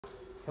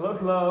Hello,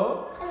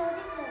 hello. Hello,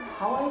 teacher.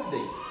 How are you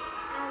today?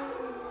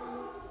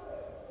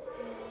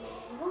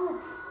 Good.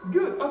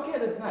 Good. Okay,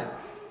 that's nice.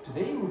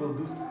 Today we will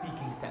do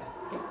speaking test.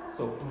 Okay?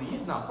 So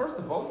please, now first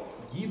of all,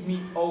 give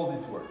me all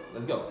these words.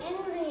 Let's go.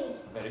 Angry.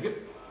 Very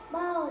good.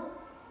 Bird.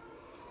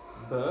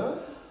 Bird.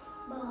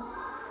 Bird.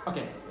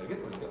 Okay, very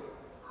good. Let's go.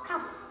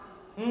 Cup.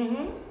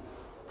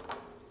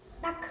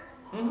 Duck.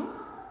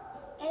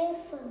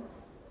 Elephant.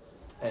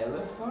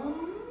 Elephant.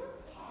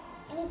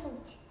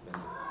 Elephant. Very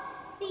good.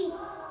 Feet.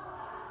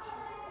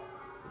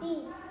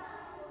 Feet.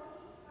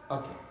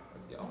 Okay,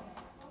 let's go.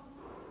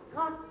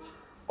 Got.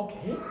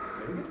 Okay,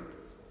 very good.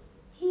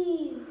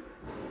 Heel.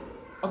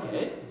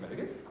 Okay, very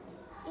good.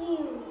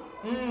 Eel.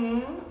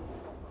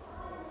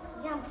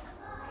 Jump.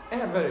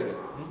 Yeah, very good.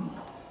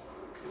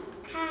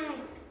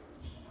 Kite.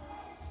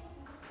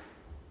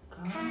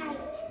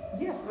 Kite.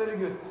 Yes, very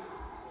good.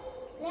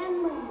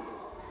 Lemon.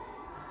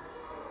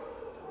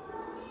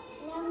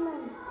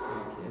 Lemon.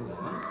 Okay,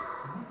 lemon.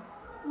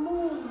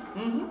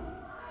 Moon.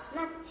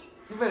 Nut.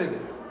 Very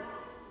good.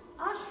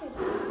 Ostrich.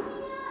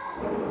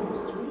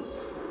 Street.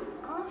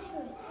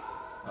 Ostrich.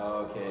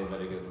 Okay,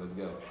 very good. Let's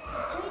go.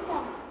 Potato.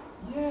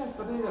 Yes,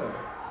 potato.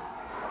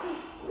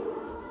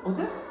 What's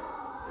that?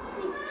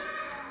 Witch.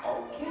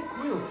 Okay,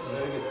 quilt.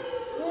 Very good.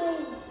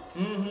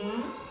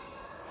 Rain.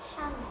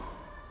 Sun.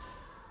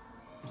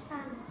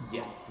 Sun.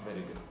 Yes,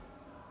 very good.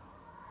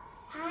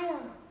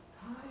 Tire.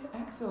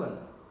 Tire. Excellent.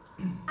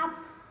 Up.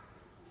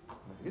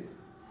 Very good.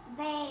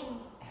 Van.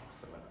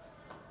 Excellent.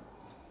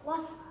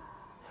 Wash.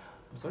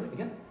 I'm sorry,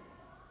 again.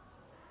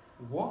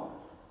 What?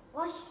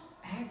 Wash.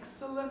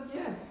 Excellent,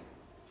 yes.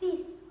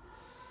 Fish.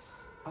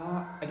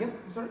 Again,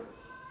 I'm sorry.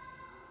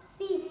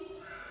 Fish.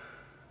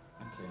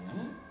 Okay.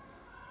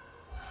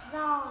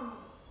 Zone.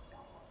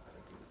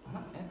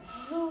 And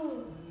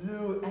Zoo.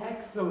 zoo.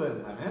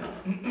 Excellent, my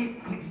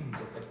man.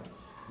 Just excellent.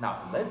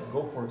 Now, let's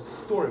go for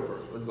story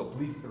first. Let's go.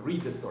 Please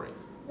read the story.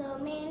 The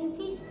man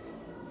fixed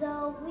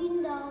the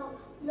window.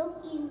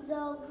 Look in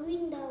the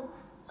window.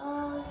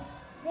 A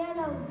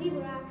yellow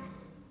zebra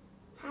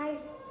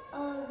has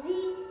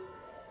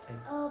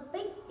a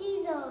big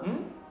easel.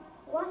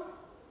 What's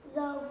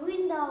the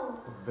window?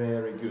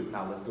 Very good.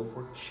 Now, let's go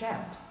for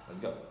chant. Let's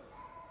go.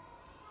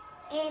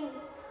 And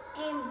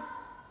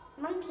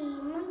monkey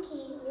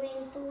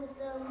went to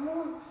the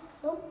moon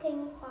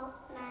looking for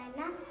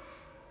nuts.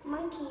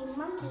 Monkey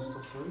I'm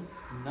so sorry.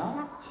 No?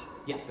 nut.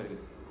 Yes, very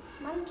good.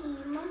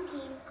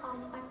 Monkey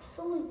come back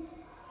soon.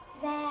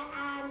 There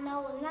are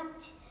no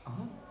nuts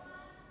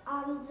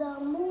on the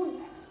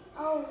moon.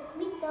 Oh,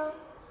 Mr.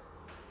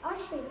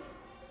 Ostrich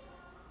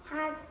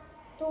has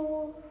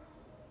two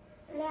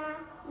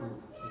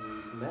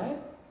Leg?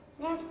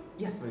 Yes,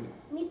 Yes, very good.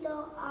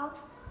 Mr. Ox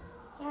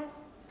has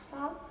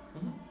found,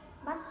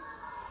 but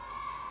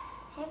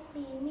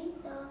happy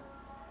Mr.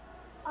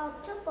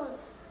 Octopus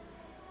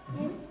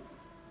has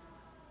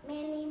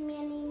many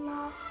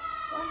more.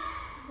 What's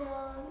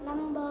the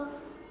number?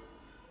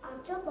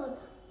 Octopus.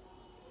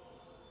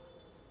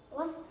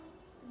 What's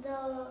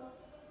the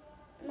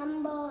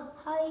number?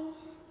 Hey,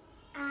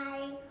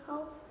 I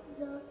hope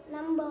the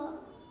number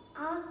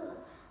also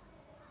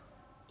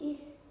is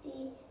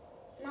the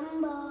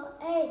number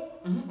 8.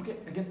 Okay,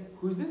 again,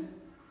 who is this?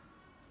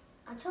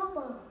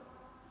 October.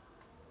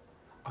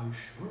 Are you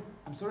sure?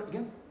 I'm sorry,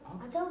 again?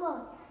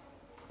 October.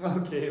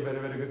 Okay,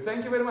 very good.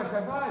 Thank you very much.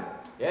 High five.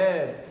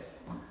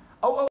 Yes. Oh,